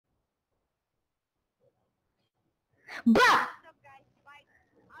Bruh!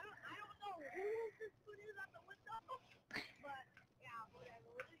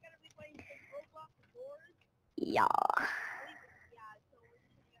 Yeah.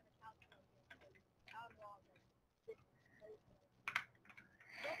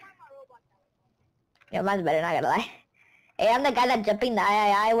 Yeah, mine's better, not gonna lie. Hey, I'm the guy that's jumping the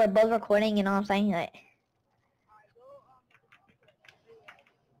I. We're both recording, you know what I'm saying? Like,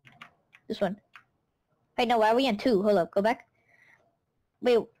 this one. Wait, no, why are we in 2? Hold up, go back.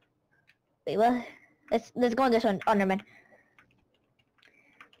 Wait, what? Let's go on this one. Oh, never mind.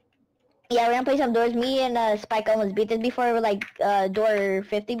 Yeah, we're gonna play some doors. Me and Spike almost beat this before. We were like door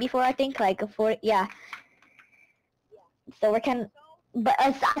 50 before, I think. Like 40, yeah. So we're but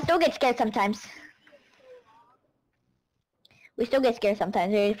I still get scared sometimes. We still get scared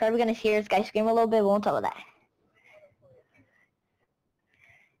sometimes. We're probably gonna hear this guy scream a little bit. We won't tell her that.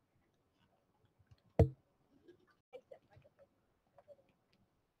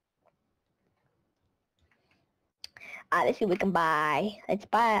 Let's see what we can buy. Let's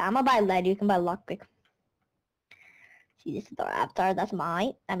buy. I'm gonna buy a ladder. You can buy a lockpick. See, this is the avatar. That's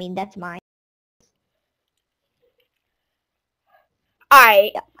mine. I mean, that's mine.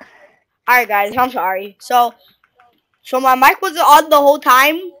 Alright. Alright, guys. I'm sorry. So my mic wasn't on the whole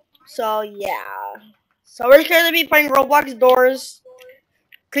time. So, yeah. So, we're going to be playing Roblox doors.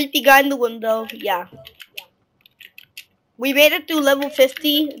 Creepy guy in the window. Yeah. We made it through level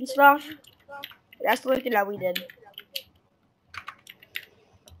 50 and stuff. That's the only thing that we did.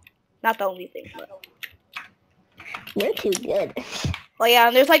 Not the only thing, but. You're too good. Oh yeah,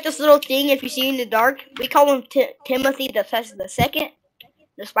 and there's like this little thing. If you see in the dark, we call him Timothy the second.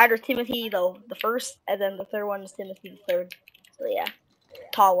 The spider Timothy the first, and then the third one is Timothy the third. So yeah,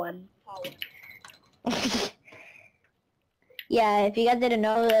 tall one. Yeah, if you guys didn't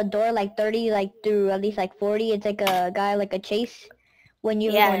know, the door like 30, like through at least like 40, it's like a guy like a chase. When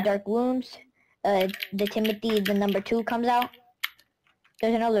you go in dark rooms, the Timothy, the number 2 comes out.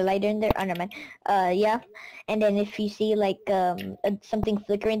 There's another light in there. Oh, never mind. Yeah. And then if you see like something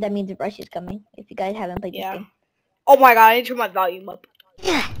flickering, that means the rush is coming. If you guys haven't played this game. Oh my god, I need to turn my volume up.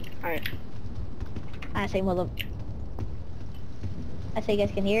 Yeah. Alright. I say well, I say you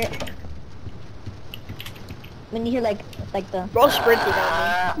guys can hear it. When you hear like the. Bro sprinting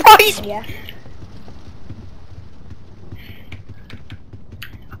at me. Bro, he's... Yeah.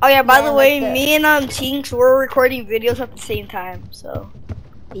 Oh yeah, by the way, me and Tinks were recording videos at the same time, so.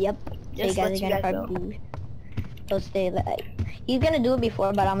 Yep. Just so you guys are gonna probably so stay like he's gonna do it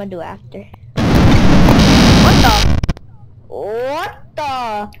before, but I'm gonna do it after. What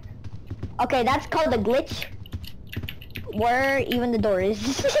the? Okay, that's called a glitch. Where even the door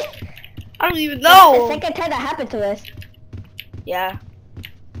is. I don't even know. The second time that happened to us. Yeah.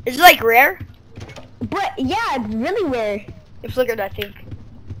 Is it like rare? But yeah, it's really rare. It's flickered, I think.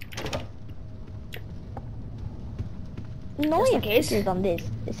 No way flickers on this.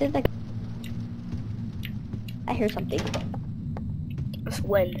 This is like I hear something. It's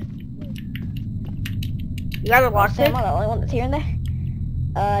wind. You got a lockpick? Am I the only one that's here in there?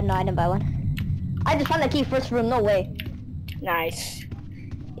 No, I didn't buy one. I just found the key first room. No way. Nice.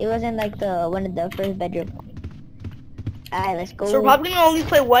 It was in like one of the first bedroom. Alright, let's go. So we're probably gonna only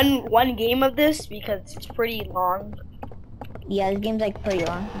play one game of this because it's pretty long. Yeah, this game's like pretty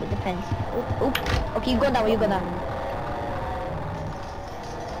long. It depends. Oop. Okay, you go down. You go down.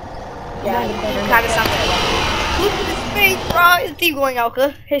 Yeah, you kind of sound like that. Look at his face, bro. His teeth going out,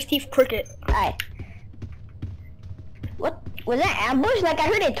 huh? His teeth crooked. Alright. What? Was that ambush? Like, I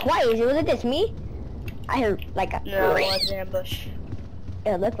heard it twice. Was it just me? I heard, like, a... No, it wasn't ambush.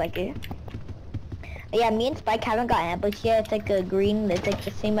 It looked like it. Yeah, me and Spike haven't got ambushed yet. It's like a green. It's like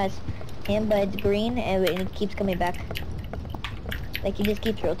the same as him, but it's green, and it keeps coming back. Like, he just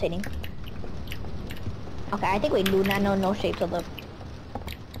keeps rotating. Okay, I think we do not know no shapes of the...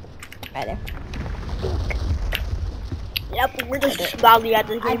 Right there. Yep, we're just badly at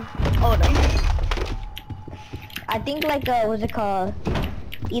this game. Oh no. I think like what's it called?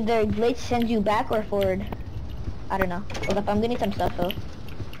 Either glitch sends you back or forward. I don't know. Hold up, I'm getting some stuff though.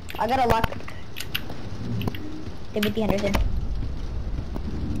 I got a lock. Timothy Henderson.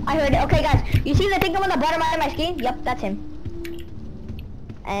 I heard it. Okay guys, you see the thing on the bottom right of my screen? Yep, that's him.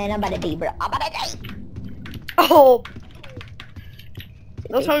 And I'm about to die, bro. I'm about to die. Oh.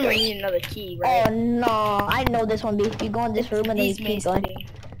 Those ones we need another key, right? Oh no, I know this one. If you go in this room and then you keep going.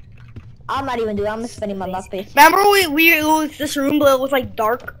 I'm not even doing it. I'm spending my luck face. Remember we it was this room, but it was like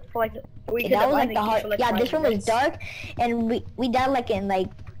dark. Like we that was like the hard. Like yeah, this room was dark, and we died like in like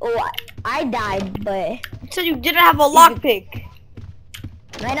I died, but. So you didn't have a lockpick.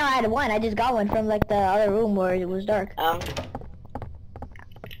 Right now I had one. I just got one from like the other room where it was dark. Oh.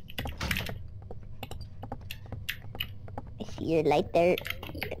 I see your light there.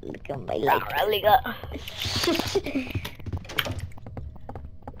 Look at my light. Really good.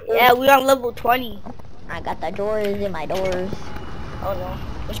 Yeah, we on level 20. I got the doors in my doors. Oh no.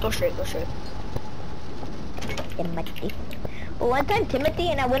 Let's go straight, go straight. Timothy. Well, one time Timothy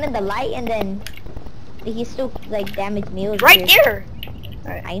and I went in the light and then he still like damaged me. Right there.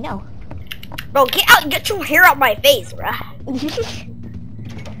 Right. I know. Bro, get out, get your hair out my face, bro.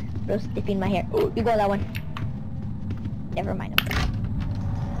 Bro, stiffing my hair. Ooh, you go that one. Never mind.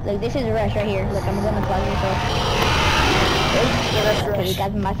 Look, this is Rush right here. Look, I'm gonna close yourself. Yeah, that's Rush. Okay, you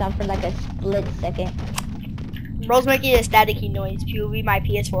got my sound for like a split second. Bro's making a staticky noise. POV, my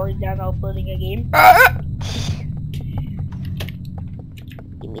PS4 is down uploading a game.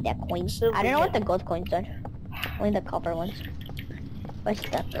 Give me that coin. I don't know what the gold coins are. Only the copper ones. What's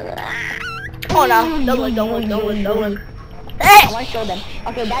the... Oh no, don't look. I want to show them.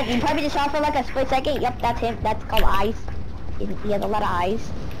 Okay, that you probably just saw for like a split second. Yep, that's him. That's called eyes. He has a lot of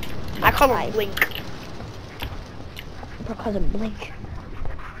eyes. I call him Blink. Bro calls him Blink.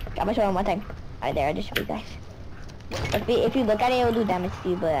 I'm gonna show him one time. Right there, I just showed you guys. If you look at it, it will do damage to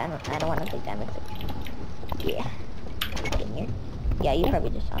you, but I don't want to take damage. Yeah. In here. Yeah, you probably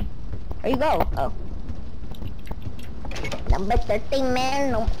just saw him. Where you go? Oh. Number 13,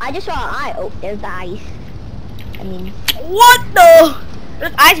 man. No, I just saw an eye. Oh, there's the eyes. I mean... What the?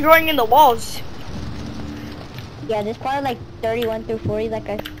 There's eyes growing in the walls. Yeah, there's probably like 31 through 40, like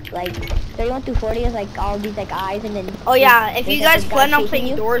 31 through 40 is like all these like eyes and then... Oh yeah, if you guys plan on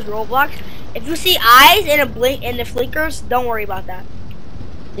playing Doors Roblox, if you see eyes and a blink and the flickers, don't worry about that.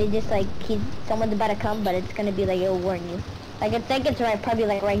 They just like, someone's about to come, but it's gonna be like, it'll warn you. Like, I think it's right, probably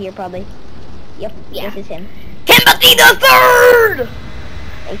like right here, probably. Yep, yeah. This is him. Timothy the Third!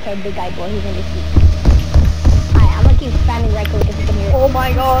 Okay, big guy boy, he's in the seat. Alright, I'm gonna keep spamming right click if you can hear it. Oh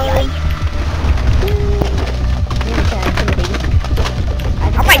my god.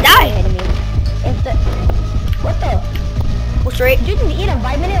 I might die. What the? What's right? Did you just eat a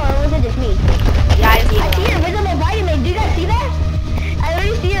vitamin or was it just me? Yeah, I see I see an invisible vitamin. Do you guys see that? I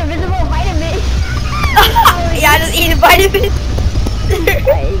already see an invisible vitamin. Yeah, I just eat a vitamin.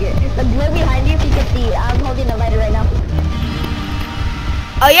 Look behind you if you can see. I'm holding the lighter right now.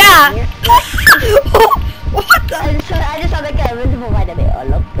 Oh yeah. What the? I just saw like an invisible vitamin. Oh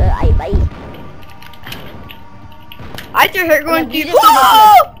look, I bite. I just heard going to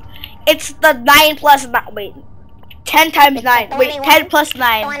whoa! It's the 9 plus 9. Wait. 10 times 9. Wait, 10 plus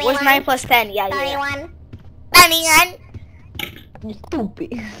 9. 21. What's 9 plus 10? Yeah, 21. 21. You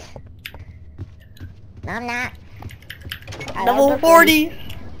stupid. No, I'm not. Level 40.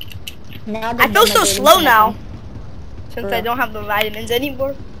 I feel so slow now. Since I don't have the vitamins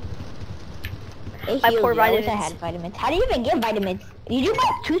anymore. My poor vitamins. I had vitamins. How do you even get vitamins? Did you buy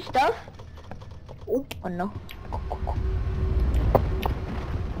 2 stuff? Oh no.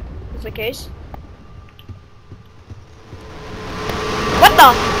 Is the case? What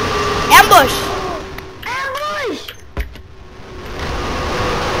the? Ambush! Ambush!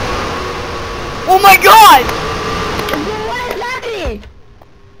 Oh my god! What is happening?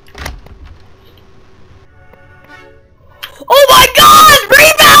 Oh my god!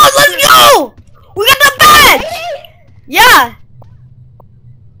 Rebound! Let's go! We got the badge! Yeah!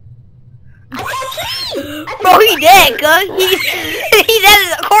 Bro, he dead, cuz. He's dead in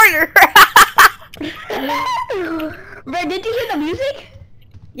the corner. Bro, did you hear the music?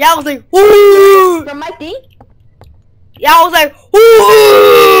 Yeah, I was like, woo! From my thing? Yeah, I was like,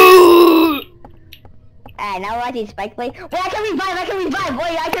 woo! Alright, now we're watching Spike play. Wait, I can revive, boy,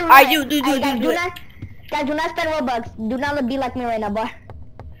 I can revive. Alright, do it. Guys, do not spend Robux. Do not be like me right now, boy.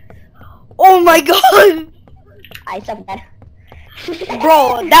 Oh my god! I suck that.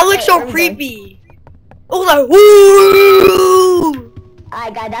 Bro, that looks so creepy. It was like, woo!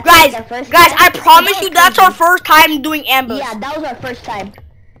 Alright, guys, that's our first time. Guys, I promise you that's our first time doing ambush. Yeah, that was our first time.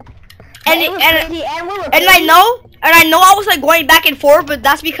 And I know I was like going back and forth, but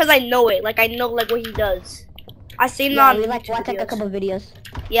that's because I know it. Like I know like what he does. I seen it on we like watch like a couple videos.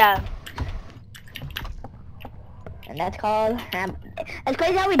 Yeah. And that's called it's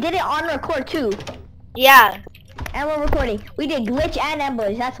crazy how we did it on record too. Yeah. And we're recording. We did glitch and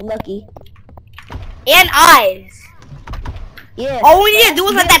ambush. That's lucky. And eyes. Yeah. All we need to do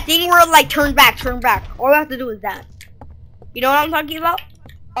is like that thing where like turn back. All we have to do is that. You know what I'm talking about?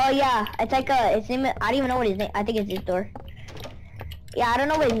 Oh yeah, it's like his name. I don't even know what his name. I think it's this door. Yeah, I don't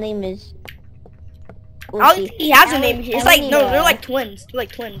know what his name is. I don't think he has a name. It's like no, they're like twins. They're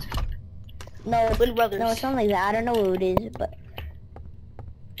like twins. No, twin brothers. No, it's something like that. I don't know what it is, but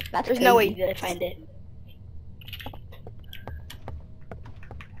That's There's crazy. no way you didn't find it.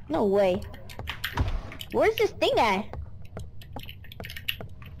 No way. Where's this thing at?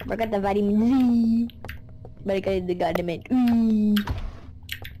 I got the vitamin Z. But I got the goddamn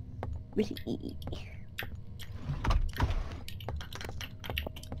Where's it?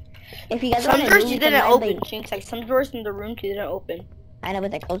 If you guys some want doors to you didn't open, Chinks. Like some doors in the room you didn't open. I know,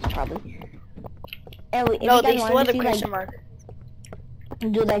 but they're closed probably. And if No, you guys they still want have to the see, question like, mark.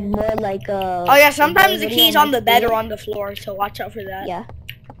 do like more like Oh yeah, sometimes the key's on the bed or on. on the floor, so watch out for that. Yeah.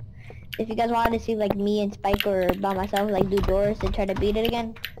 If you guys wanted to see like me and Spike or by myself like do doors and try to beat it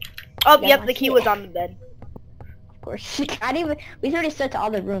again. Oh yep, the key was on the bed. Of course. I didn't even, we already searched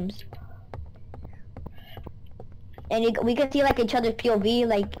all the rooms. And we can see like each other's POV,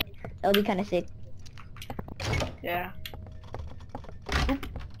 like that'll be kinda sick. Yeah.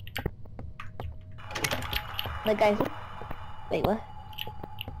 Like guys, wait, what?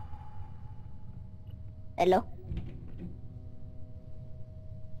 Hello?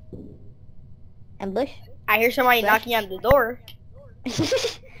 Ambush? I hear somebody Fresh? knocking on the door.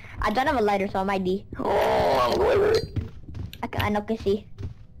 I don't have a lighter, so I might be. I know can see.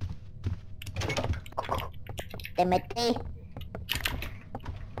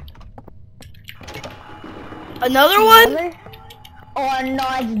 Another one? Oh no,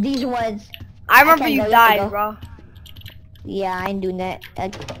 it's these ones. I remember you died, bro. Yeah, I ain't doing that.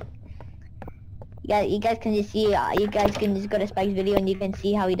 Yeah, you guys can just see. You guys can just go to Spike's video and you can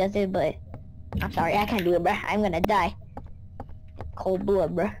see how he does it. But I'm sorry, I can't do it, bro. I'm gonna die. Cold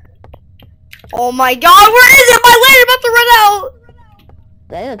blood, bro. Oh my God, where is it? My lighter's about to run out.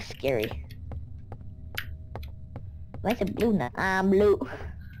 That looks scary. Why is it blue now? I'm blue.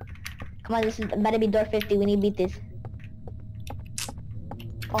 Come on, this is better be door 50. We need to beat this.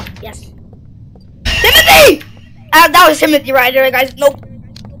 Oh yes. Timothy! That was Timothy right there, guys. Nope.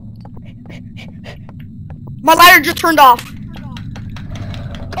 My lighter just turned off.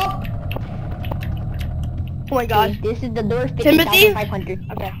 Oh, oh my God. okay, this is the door 50. Timothy?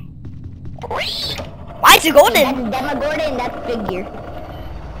 500. Okay. Why is it golden? That's Demogorgon, that's figure.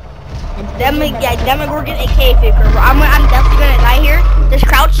 Demogorgon, aka figure. I'm definitely gonna die here. Just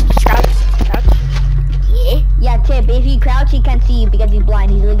crouch. Yeah. Yeah, Tip, if you crouch, he can't see you because he's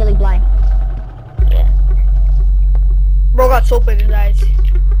blind. He's legally blind. Yeah. Bro got soap in his eyes.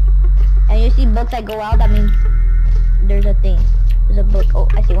 And you see books that go out, that means there's a thing. There's a book. Oh,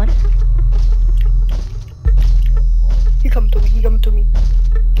 I see one. He coming to me.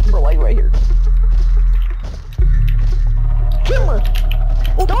 Bro, why are you right here? Kimmer!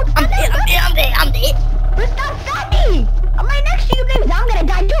 Oh, I'm dead. Bro, stop me! I'm right next to you, niggas. I'm gonna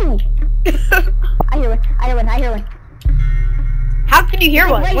die too. I hear one. How can you hear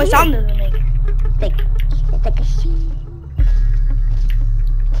one? Right what here. sound does it make?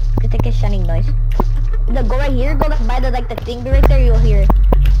 Take a shunning noise. Go right here. Go by the the thing right there. You'll hear it.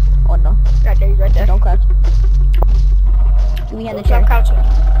 Oh no. Right there. Don't crouch. We had the chair. Stop crouching.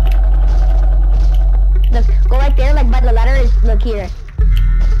 Look, go right there. Like by the ladder. Look here.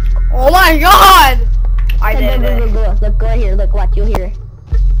 Oh my God! I did it. Go. Look, go right here. Look, watch. You'll hear it.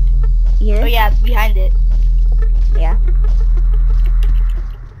 You hear it? Oh yeah, behind it. Yeah.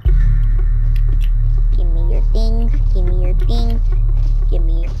 Give me your things.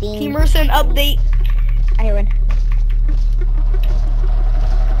 Team Merson update. I hear one.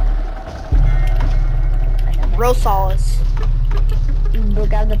 Real solace. Go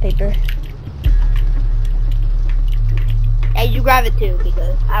grab the paper. Yeah, you grab it too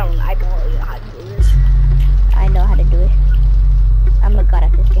because I don't really know how to do this. I know how to do it. I'm a god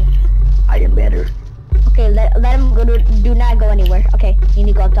at this game. I am better. Okay, let him go. Do not go anywhere. Okay, you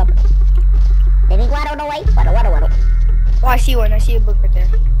need to go up top. Let me waddle away. Waddle. Oh, I see one. I see a book right there.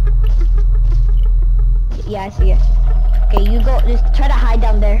 Yeah, I see it. Okay, you go. Just try to hide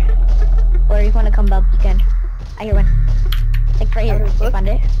down there. Or if you want to come up, you can. I hear one. Like right here. You found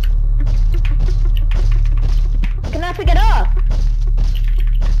it. I cannot pick it up.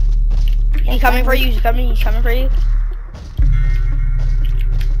 He's coming for you. He's coming for you.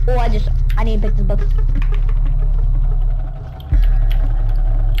 Oh, I need to pick this book.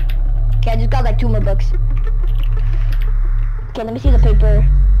 Okay, I just got like 2 more books. Okay, let me see the paper.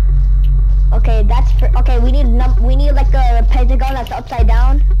 Okay, that's for, okay, we need like a pentagon that's upside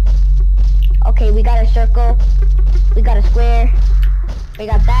down. Okay, we got a circle. We got a square. We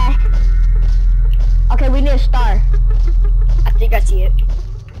got that. Okay, we need a star. I think I see it.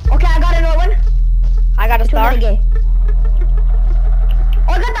 Okay, I got another one. I got a star. Oh,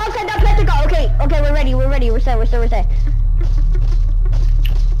 I got the upside down pentagon. Okay, we're ready. We're set.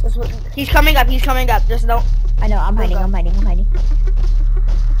 He's coming up. Just don't. I know, I'm hiding.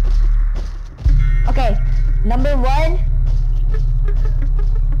 Number 1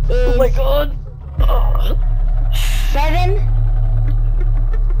 is Oh my god. 7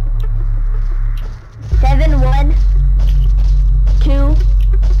 1 2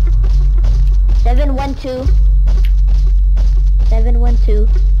 7 1 2 7 1 2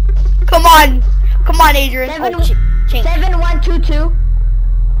 Come on, Adrian. 7 Change. 7 1 2 2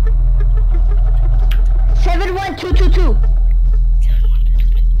 7 1 2 2 2.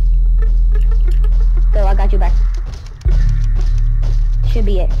 Go, I got you back. Should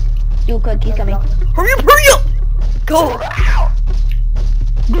be it. You cook, he's coming. Hurry up! Go! Go.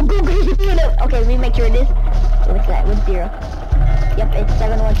 Okay, let me make sure it is. What's that? What's 0? Yep, it's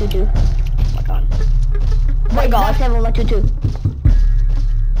 7 1 2 2. Oh my god. Oh my god. 7 1 2 2.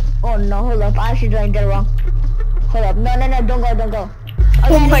 Oh no, hold up. I actually didn't get it wrong. Hold up. No, don't go.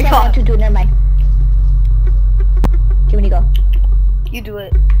 Oh yeah, my god. 7 1 2 2. Never mind. Jimmy, go. You do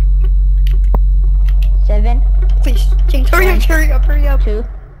it. 7. Please, change. Hurry up. 2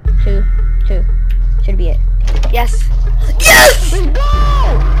 2 2. Should be it. Yes. Let's go!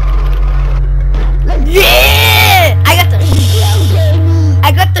 Yeah! I got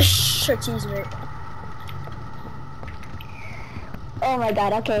the achievement. Oh my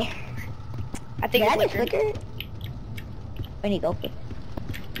god, okay. I think Did it's I just flicker? When you go, okay.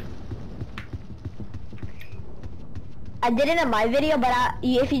 I did it in my video, but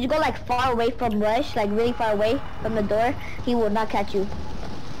if you go like far away from Rush, like really far away from the door, he will not catch you.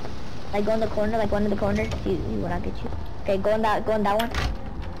 Like go in the corner, like one of the corners, he will not get you. Okay, go in that one.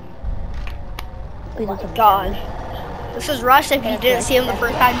 Please oh my god. This is Rush. If you didn't see him the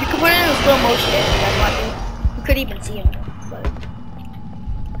first time, you could put it in slow motion if you guys want to. You could even see him. But...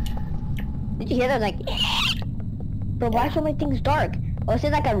 Did you hear that? Like, bro, why are so many things dark? Oh, this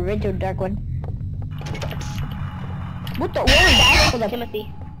is like a ridge or dark one. What was that? Hold up. Timothy.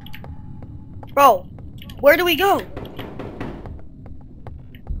 Bro, where do we go?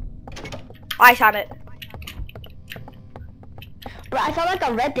 I found it. Bro, I saw like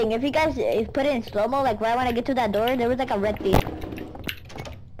a red thing. If you guys put it in slow-mo, like right when I get to that door, there was like a red thing.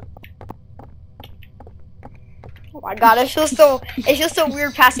 Oh my god, it's just so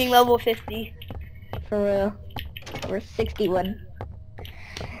weird passing level 50. For real. We're 61.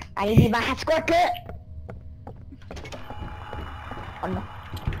 I need my hat score cut. Oh no.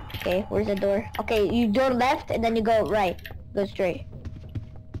 Okay, where's the door? Okay, you go left and then you go right. Go straight.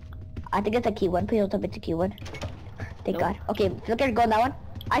 I think it's a key one. Please don't tell me it's a key one. Thank God. Okay, look at go on that one.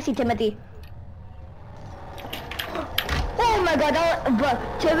 I see Timothy. Oh my God, bro.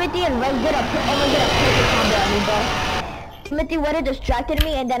 Timothy and Red get a perfect combo on me, bro. Timothy would have distracted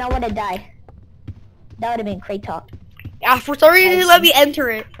me and then I would have died. That would have been great talk. Yeah, for some reason he let me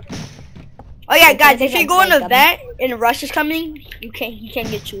enter it. Oh yeah, guys, if you go in a vent and Rush is coming, he can't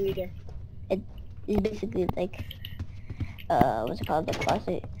get you either. It's basically like, what's it called? The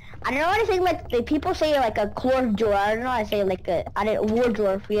closet. I don't know how to say, like, people say like a closet drawer. I don't know how to say like a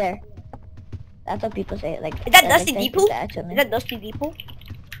wardrobe. Yeah, that's what people say. Like, is that Dusty Depot? Is that Dusty Depot?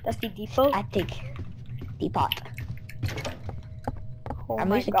 Dusty Depot? I think Depot. Oh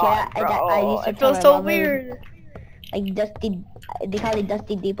my God, bro. It feels so weird. Like Dusty, they call it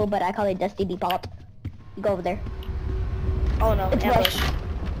Dusty Depot, but I call it Dusty Depot. You go over there. Oh no, it's Rush.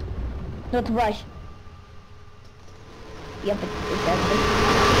 No, it's Rush. Yep, it's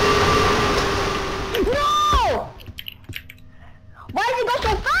No! Why did it go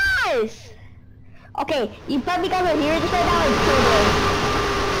so fast? Okay, you probably guys are here just right now and kill it.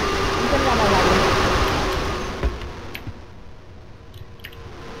 You put it on my right.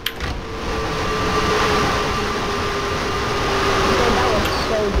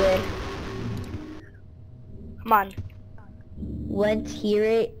 Good. Come on. Once hear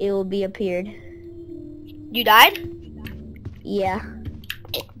it, it will be appeared. You died? Yeah.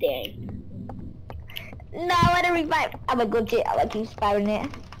 Dang. No, I want to revive. I'm gonna go to. I'm gonna keep spiraling it.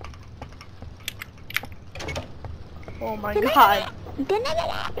 Oh my God. But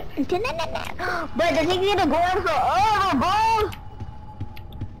the thing's gonna go on for bro.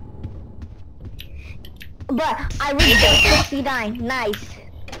 But I reached 69. Nice.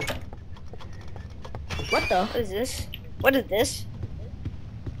 What the? What is this? What is this?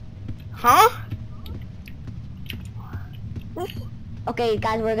 Huh? Okay,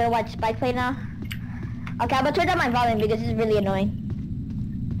 guys, we're gonna watch Spike play now. Okay, I'm gonna turn down my volume because it's really annoying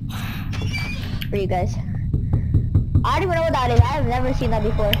for you guys. I don't even know what that is. I have never seen that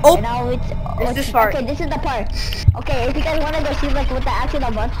before. Oh, and now it's this part. Okay, this is the part. Okay, if you guys want to go see like what the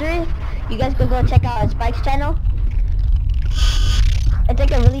actual monster is, you guys could go check out Spike's channel. It's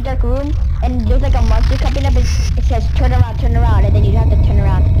like a really dark room, and there's like a monster coming up. It says turn around, and then you have to turn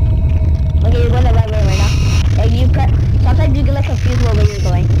around. Okay, you're going the right way right now.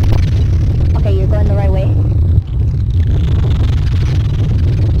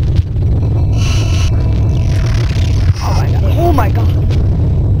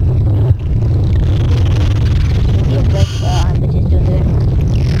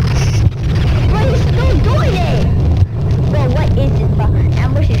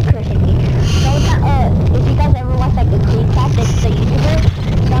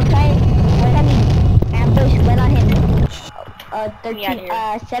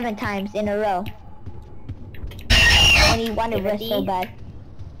 7 times in a row. And he wanted rest so bad.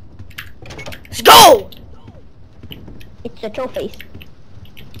 Let's go! It's the trophies.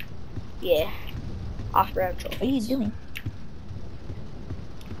 Yeah. Off-road trophies. What are you doing?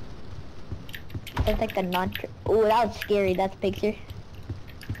 That's like the oh, that was scary, that picture.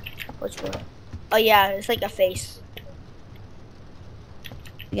 Which one? Oh yeah, it's like a face.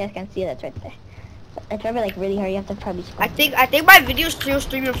 You guys can see that's right there. It's probably like really hard, you have to probably I think my video's still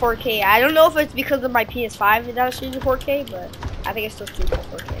streaming 4K. I don't know if it's because of my PS5 that it's streaming 4K, but I think it's still streaming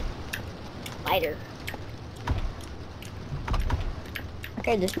 4K. Lighter.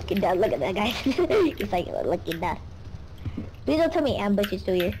 Okay, just look at that. Look at that guy. He's like, look at that. Please don't tell me ambush is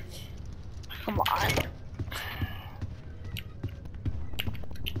still here. Come on.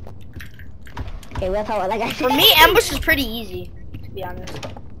 Okay, we'll talk about that guy. For me, ambush is pretty easy, to be honest.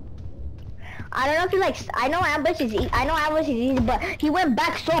 I don't know if he likes. I know ambush is easy, but he went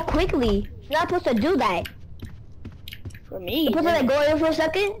back so quickly. He's not supposed to do that. For me, you're supposed to like go away for a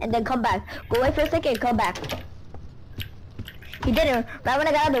second and then come back. Go away for a second and come back. He didn't. Right when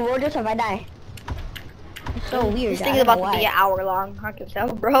I got out of the road, I die. It's so weird. This thing is about to be an hour long. I can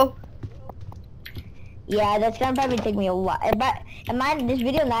tell, bro. Yeah, that's gonna probably take me a while. But this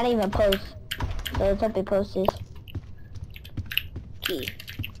video not even post. So let's hope it posts this. Key.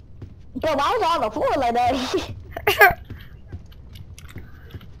 Bro, why was I on the floor like that?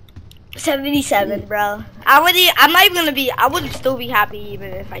 77, bro. I would still be happy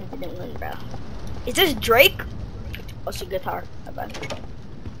even if I didn't win, bro. Is this Drake? Oh, it's a guitar. My bad.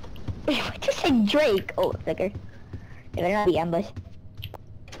 What you say, Drake? Oh, flicker. It better not be ambush.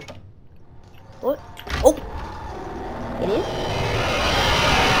 What? Oh! It is?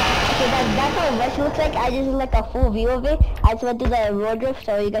 Okay, that's how rush looks like. I just did like a full view of it. I just went through the road drift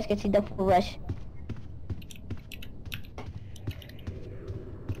so you guys can see the full rush.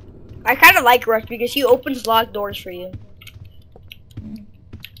 I kind of like Rush because he opens locked doors for you.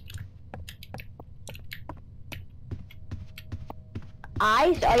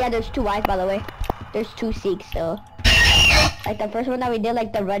 Eyes? Oh yeah, there's 2 eyes by the way. There's 2 seeks, so. Like the first one that we did,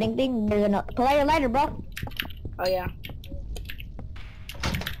 like the running thing, there's another. Pull out your lighter, bro. Oh yeah.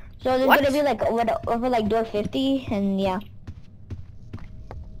 So there's gonna be like over like door 50, and yeah.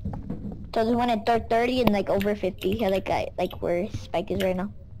 So there's one at 30 and like over 50, yeah, like where Spike is right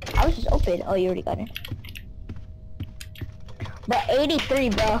now. I was just open. Oh, you already got it. But 83,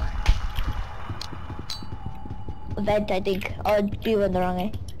 bro. Vent, I think. Oh, you went the wrong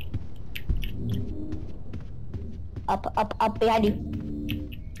way. Up behind you.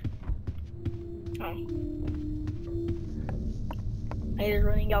 Oh. I is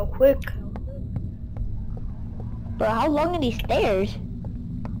running out quick. Bro, how long are these stairs?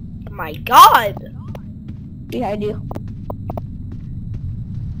 Oh my god! Behind you.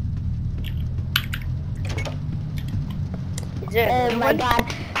 Is there Oh my god.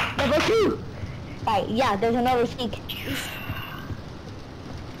 Level 2! Right, yeah, there's another sneak.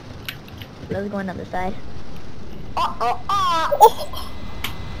 Let's go on the other side. Oh!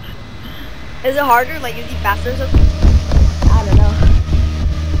 Is it harder? Like, is he faster or something? I don't know.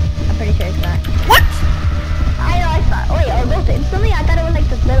 I'm pretty sure it's not. What? I know, I thought. Wait, are those instantly? I thought it was like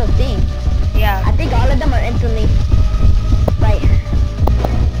this little thing. Yeah. I think all of them are instantly. Right.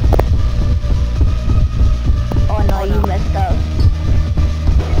 Oh no, you messed up.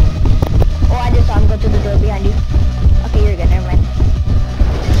 Oh, I just saw him go to the door behind you. Okay, you're good, never mind.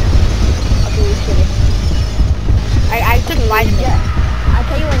 Okay, you're shitting. I took mine. Yeah. I'll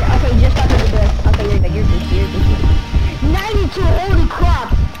tell you when. Okay, just got to the door. Okay, you're good, you're good, you're good. 92, holy crap!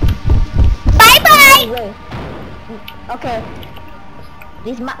 Bye-bye! Wait. Okay.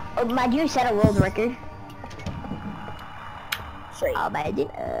 This my you set a world record. Sorry. Imagine.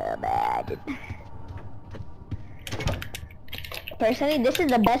 Personally, this is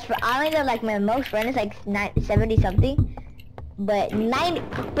the best for. I only know like my most friend is like 70 something, but 90.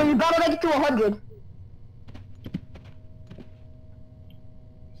 But you gotta make it to 100.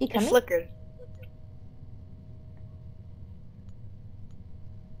 He coming? It flickered.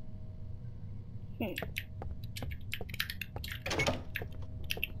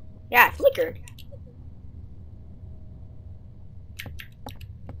 Yeah, it flickered.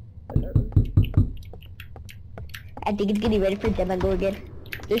 I think it's getting ready for Demogorgon.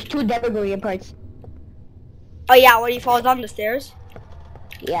 There's 2 Demogorgon parts. Oh yeah, when he falls down the stairs?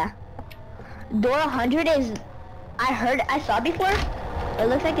 Yeah. Door 100 is, I saw before. It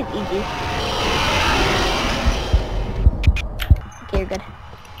looks like it's easy. Okay, you're good.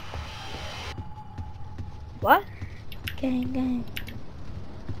 What? Gang.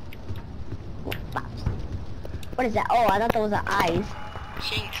 What is that? Oh, I thought that was the eyes.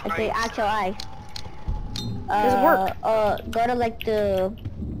 Like the actual eyes. Doesn't work. Go to like the.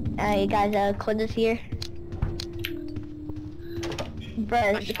 You guys, Kunza's here.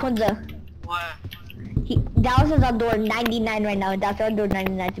 Bruh, Kunza. What? That was on door 99 right now. That's on door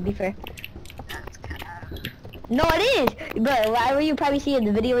 99 to be fair. That's kinda... No, it is! But why will you probably see it?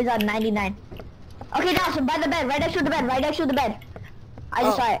 The video is on 99. Okay, now, so by the bed, right next to the bed, right next to the bed. I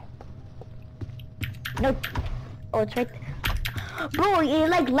just saw it. No. Oh, it's right there. Bro, it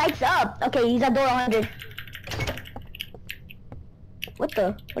like lights up. Okay, he's at door 100. What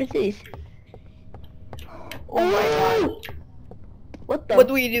the? What is this? Oh my god. What the? What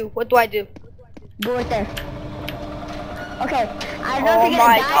do we do? What do I do? Go right there. Okay, I don't know if you're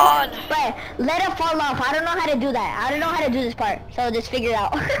gonna die, but let it fall off. I don't know how to do that. I don't know how to do this part, so just figure it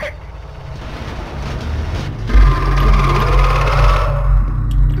out.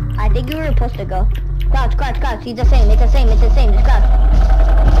 I think you were supposed to go. Crouch, crouch, crouch. It's the same. It's the same. It's the same. Just crouch.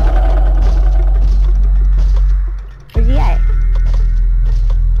 Where's he at?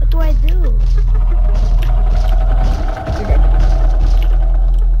 What do I do? You're dead.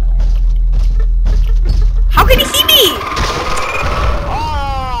 How can he see me?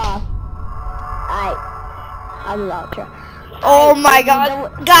 Oh! I'm out. Oh my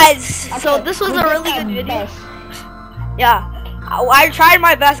god. Guys, okay, so this was a really good video. Best. Yeah. I tried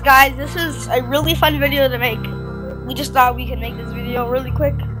my best, guys. This is a really fun video to make. We just thought we could make this video really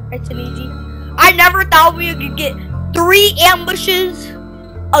quick. It's and easy. I never thought we could get 3 ambushes,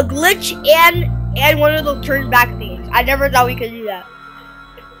 a glitch, and one of those turn back things. I never thought we could do that.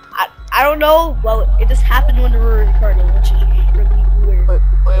 I don't know. Well, it just happened when we were recording, which is really weird.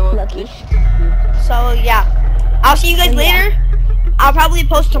 Lucky. So yeah, I'll see you guys later. I'll probably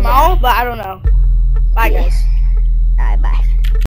post tomorrow, but I don't know. Bye, guys.